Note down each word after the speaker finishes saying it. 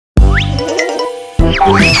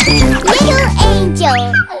Little angel.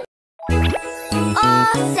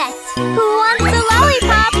 All set. Who wants a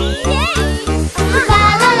lollipop? La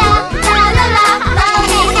la la, la la la,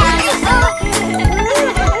 lollipops.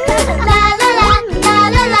 La la la, la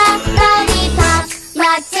la la, lollipops.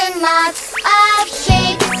 Lots and lots of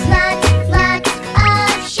shapes. Lots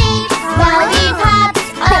of shapes. Lollipops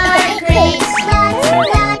are great.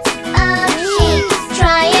 Lots of shapes.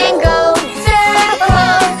 Triangle,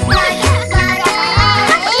 circle. Lots of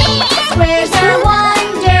shapes. Squares are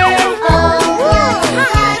wonderful.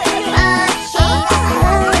 Lots of shapes.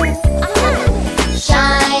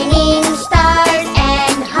 Shining stars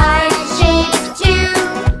and heart shapes too.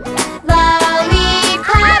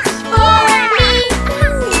 Lollipops for me.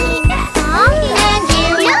 And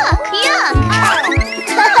you. Yuck, yuck.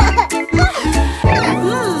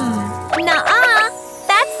 Nuh-uh.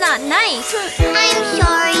 That's not nice. I'm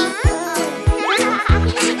sorry.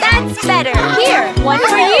 That's better. Here, one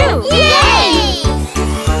for you. Yay!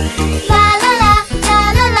 La la la, la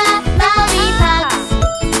la la, lollipops.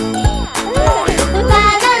 La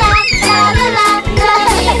la la, la la la,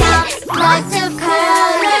 lollipops. Lots of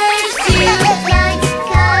colors too. Lots of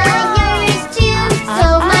colors too. So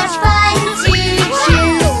much fun to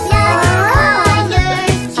choose. Lots of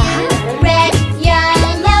colors too. Red,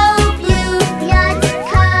 yellow, blue. Lots of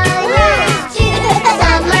colors too.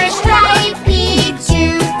 Some are stripy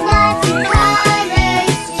too. Lots of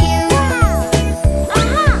colors too.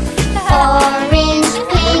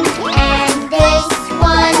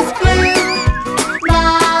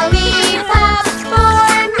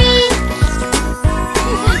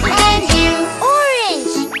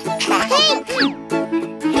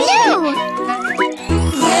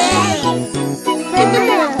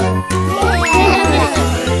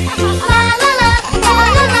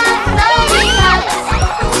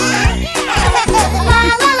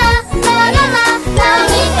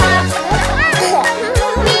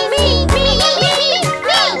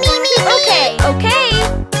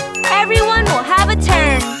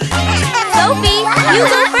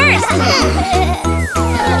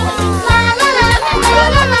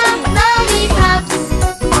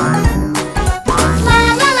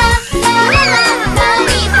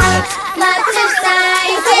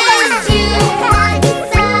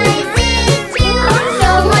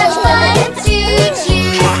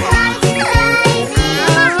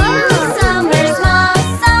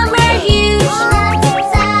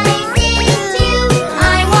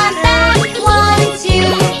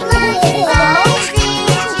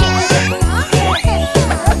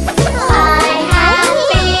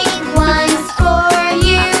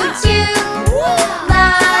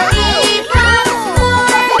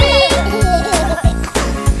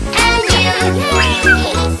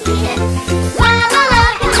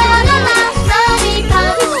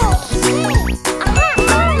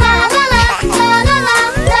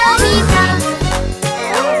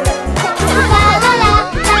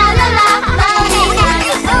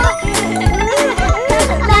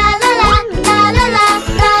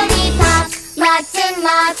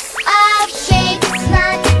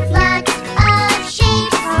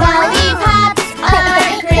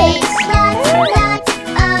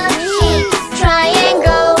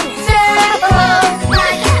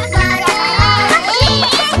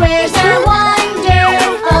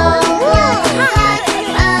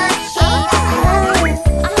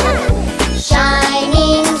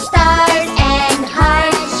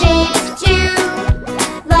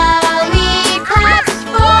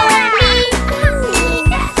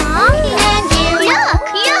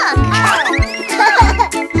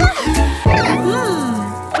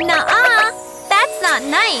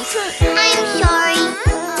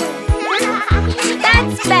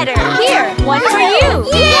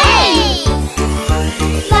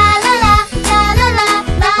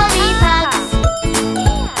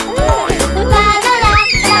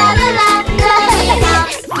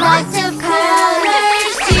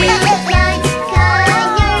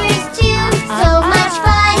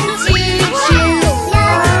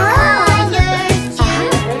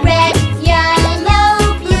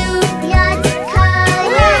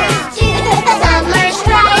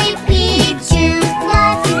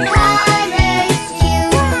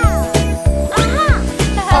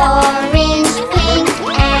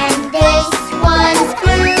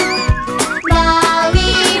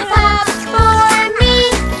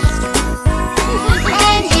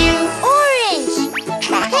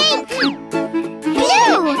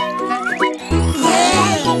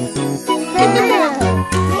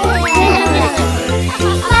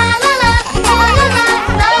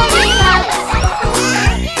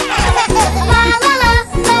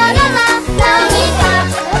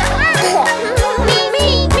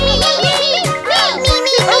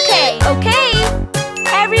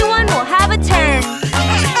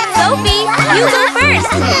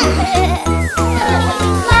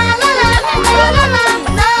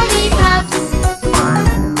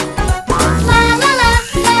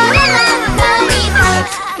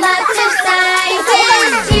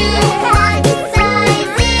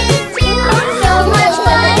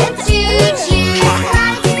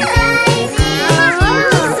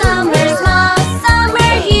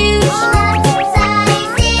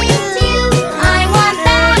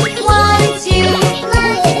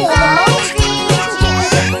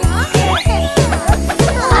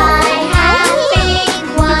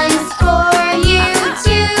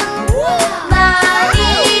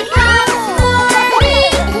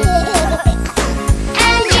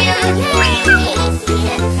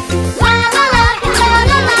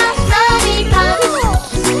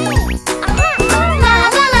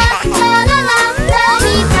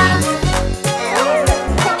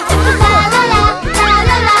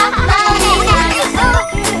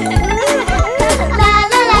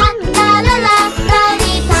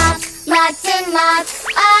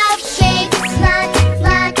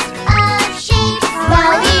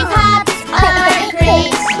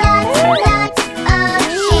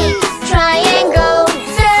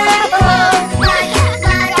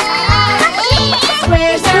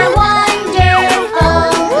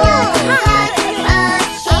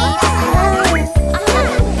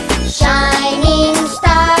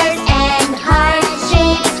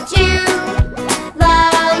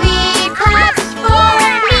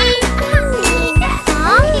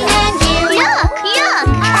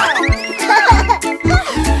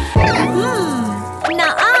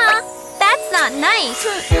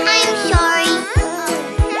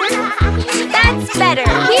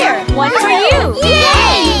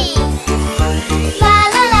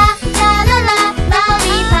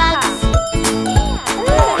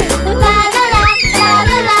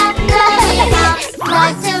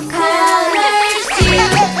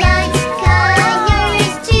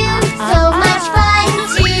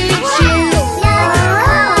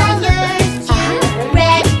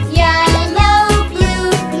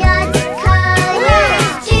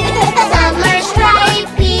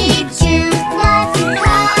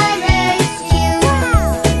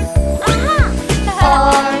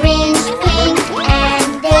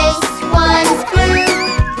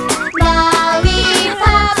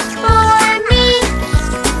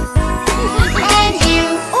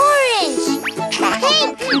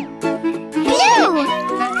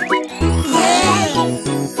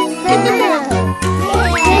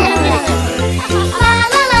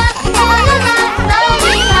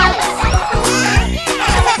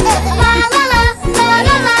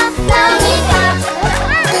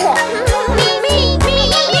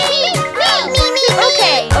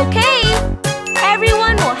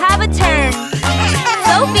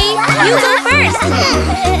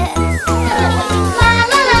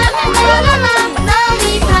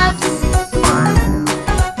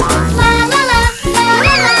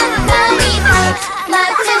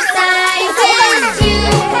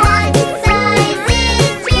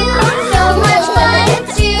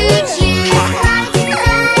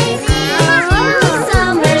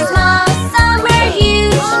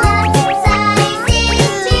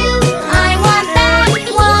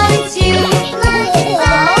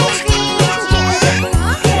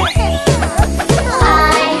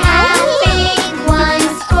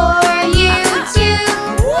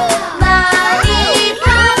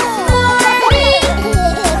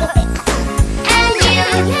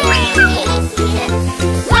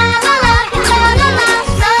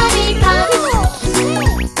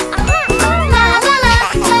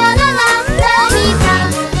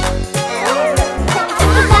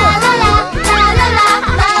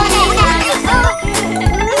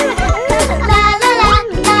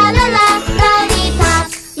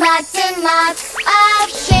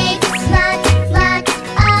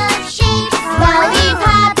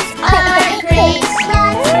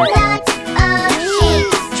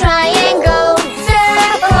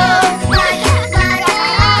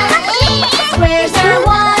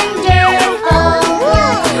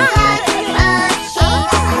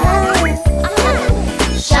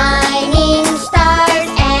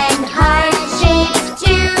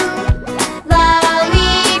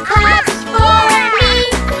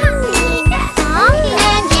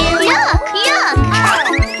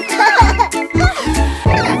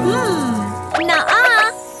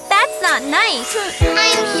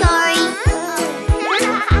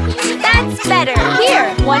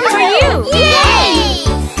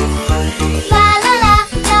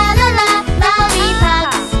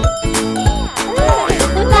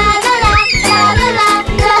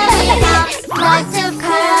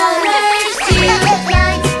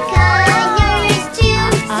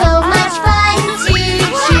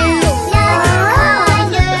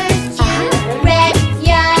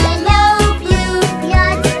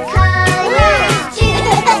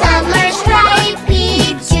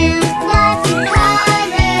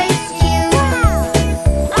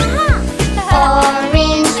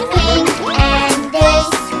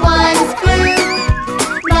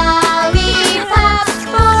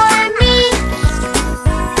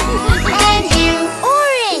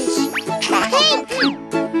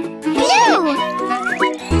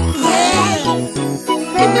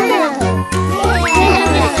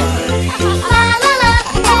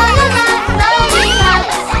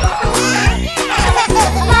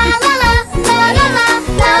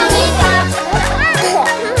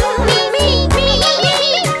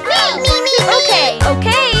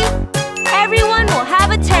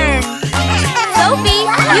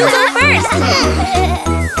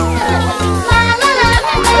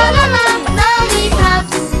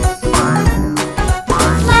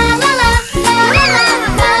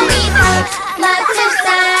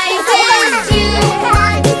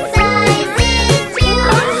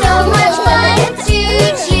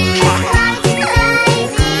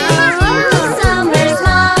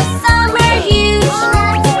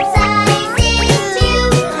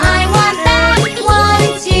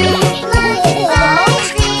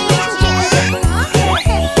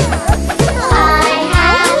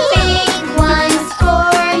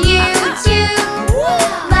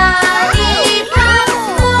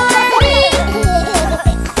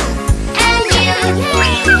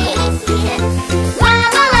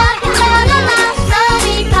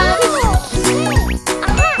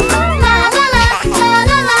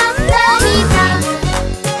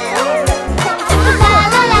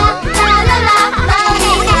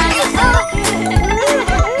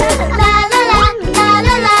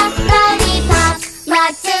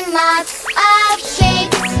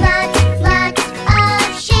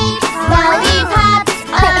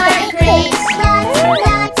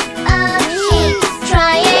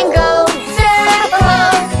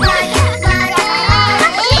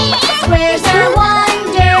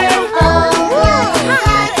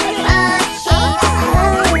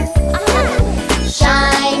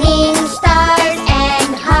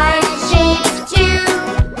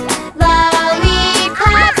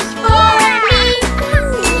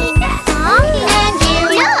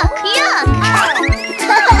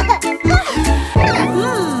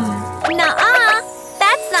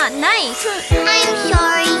 not nice. I'm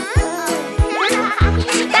sorry.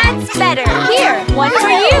 That's better. Here, one for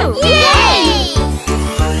you. Yay!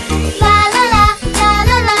 La la la, la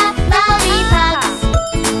la la, lollipops.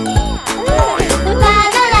 La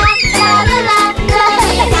la la, la la la,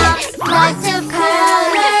 lollipops. Lots of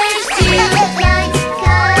colors too, lots of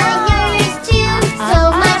colors too. So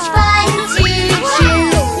much fun to choose.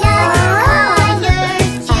 Lots of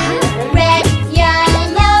colors too. Red,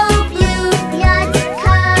 yellow, blue. Lots of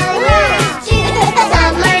colors too.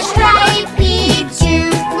 Some are stripy too.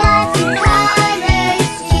 Lots of colors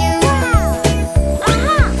too.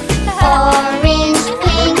 Orange,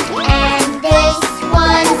 pink, and this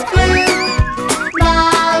one's blue.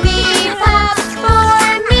 Lollipops for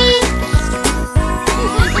me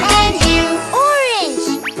and you. Orange,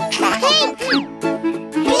 pink,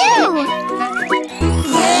 blue.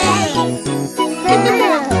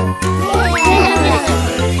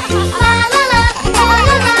 La la la, la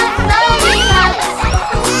la la, lollipops.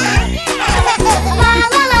 La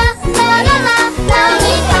la la, la la la,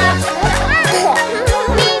 lollipops.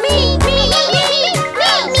 Me, me, me, me, me,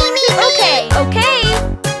 me, me. Okay, okay.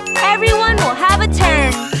 Everyone will have a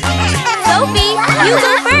turn. Sophie, you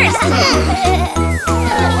go first.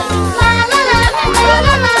 La la la, la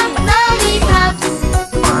la la, lollipops.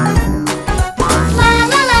 La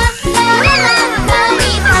la la, la la la,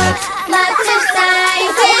 lollipops. Lots of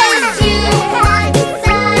sizes too. Sizes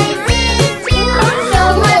too. So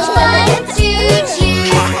much fun to choose.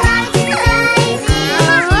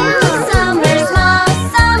 Some are small,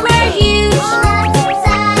 some are huge.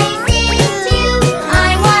 Sizes too.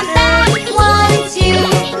 I want that one too.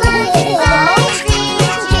 Sizes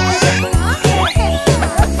too.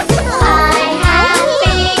 I have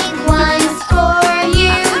big ones for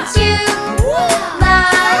you too.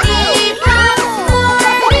 Lollipops for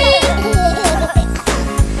me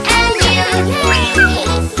and you.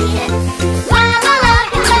 La la la,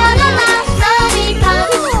 la la la,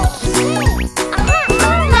 lollipops.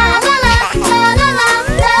 La la la, la la la,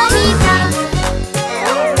 lollipops.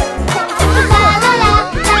 La la la,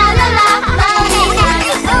 la la la, lollipops.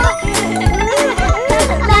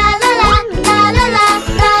 La la la, la la la,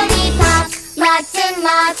 lollipops. Lots and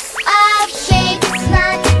lots of shapes.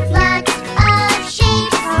 Lots of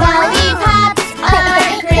shapes. Lollipops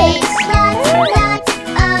are great. Lots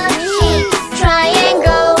of shapes.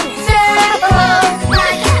 Triangle, circle.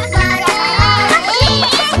 Lots of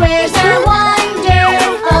shapes. Squares are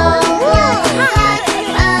wonderful. Lots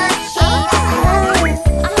of shapes.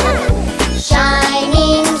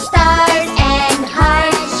 Shining stars and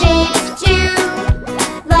heart shapes too.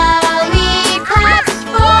 Lollipops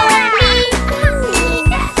for me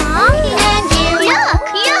and you. Yuck,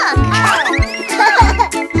 yuck.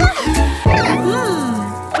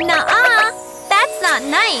 Nuh-uh. That's not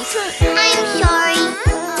nice. I'm sorry.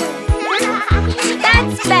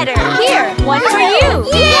 That's better. Here, one for you.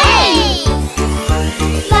 Yay!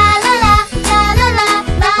 La la la, la la la,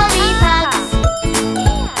 lollipops.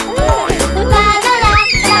 La la la,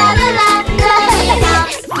 la la la,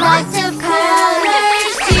 lollipops. Lots of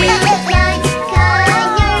colors too. Lots of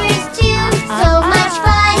colors too. So much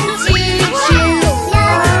fun to choose.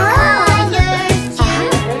 Lots of colors too.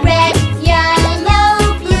 Red, yellow,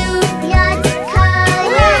 blue. Lots of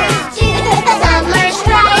colors too. Some are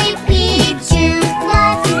stripy too.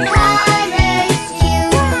 Lots of colors too.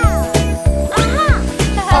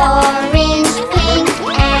 Orange, pink,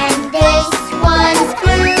 and this one's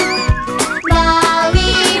blue.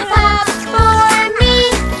 Lollipops for me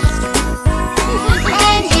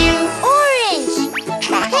and you. Orange,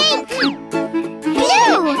 pink,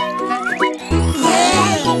 blue.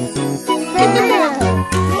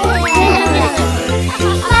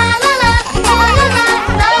 La la la, la la la,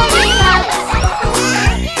 lollipops.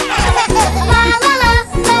 La la la,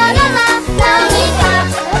 la la la,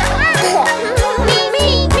 lollipops. Me, me,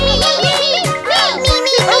 me, me, me, me,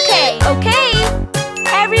 me. Okay, okay.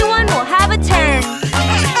 Everyone will have a turn.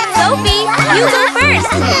 Sophie, you go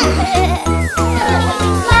first.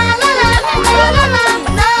 La la la, la la la,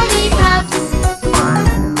 lollipops.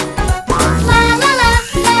 La la la,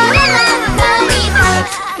 la la la,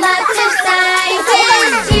 lollipops. Lots of sizes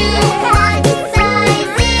too. Sizes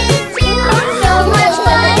too. So much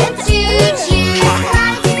fun to choose.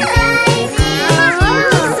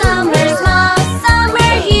 Some are small, some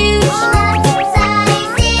are huge.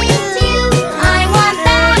 Sizes too. I want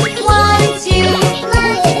that one too.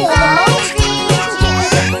 Sizes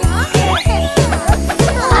too.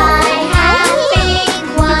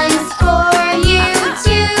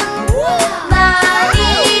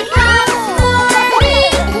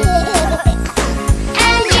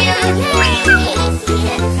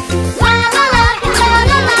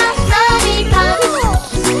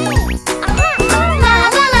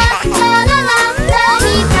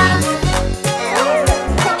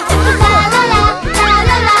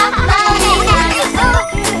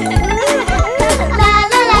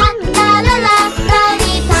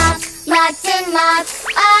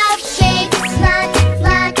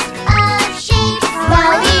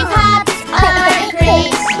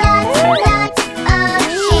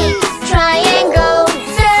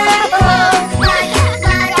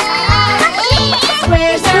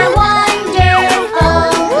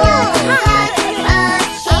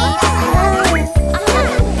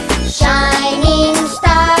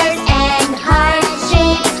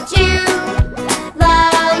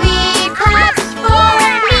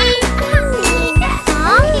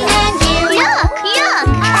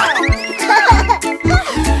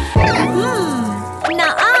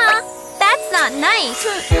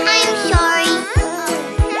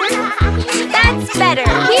 That's better.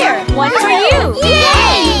 Here, one for you.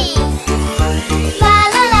 Yay! La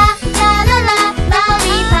la la, la la la,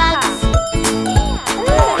 lollipops.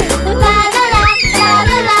 La la la, la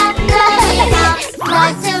la la, lollipops.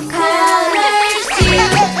 Lots of colors too,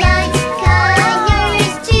 lots of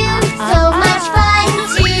colors too. So much fun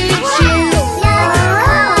to choose. Lots of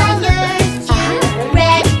colors too.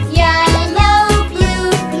 Red, yellow, blue.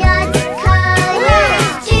 Lots of colors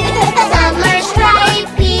too. Some are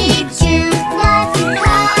stripy too. Lots of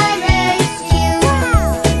colors too.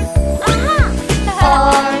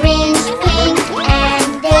 Orange, pink, and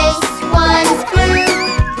this one's blue.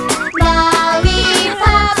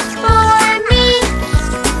 Lollipops for me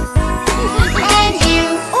and you.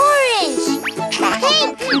 Orange,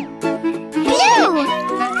 pink, blue.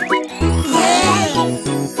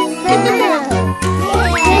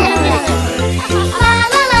 La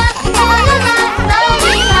la la, la la la,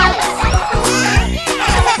 lollipops.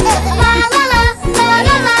 La la la, la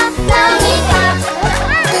la la, lollipops.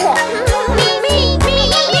 Me, me, me,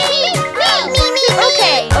 me, me, me, me.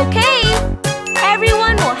 Okay.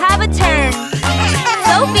 Everyone will have a turn.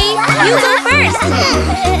 Sophie, you go first.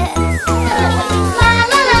 La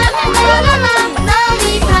la la, la la la,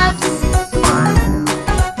 lollipops.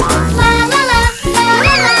 La la la, la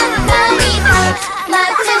la la, lollipops.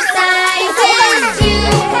 Lots of sizes too.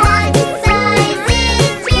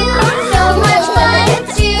 So much fun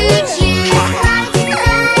to choose.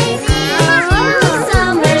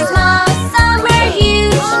 Some are small, some are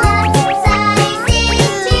huge.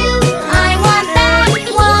 I want that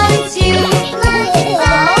one too.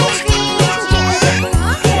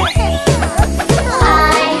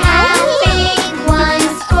 I have big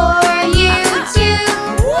ones for you too.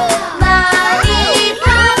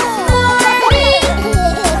 Lollipops for me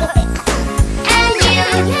and you.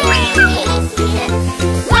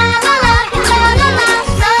 La la la, la la la,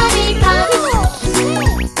 lollipops.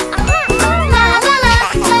 La la la,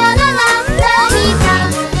 la la la,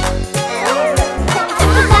 lollipops.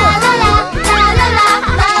 La la la, la la la,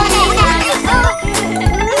 lollipops.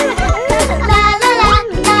 La la la,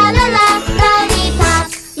 la la la,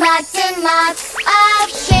 lollipops. Lots and lots of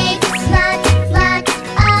shapes. Lots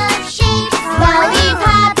of shapes.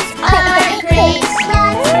 Lollipops are great.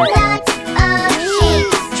 Lots of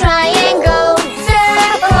shapes. Triangle,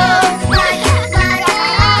 circle. Lots of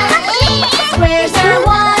shapes. Squares are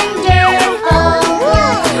wonderful.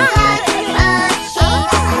 Lots of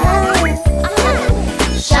shapes.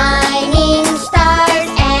 Shining stars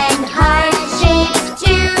and heart shapes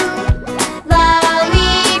too.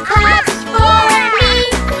 Lollipops for me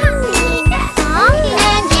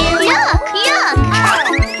and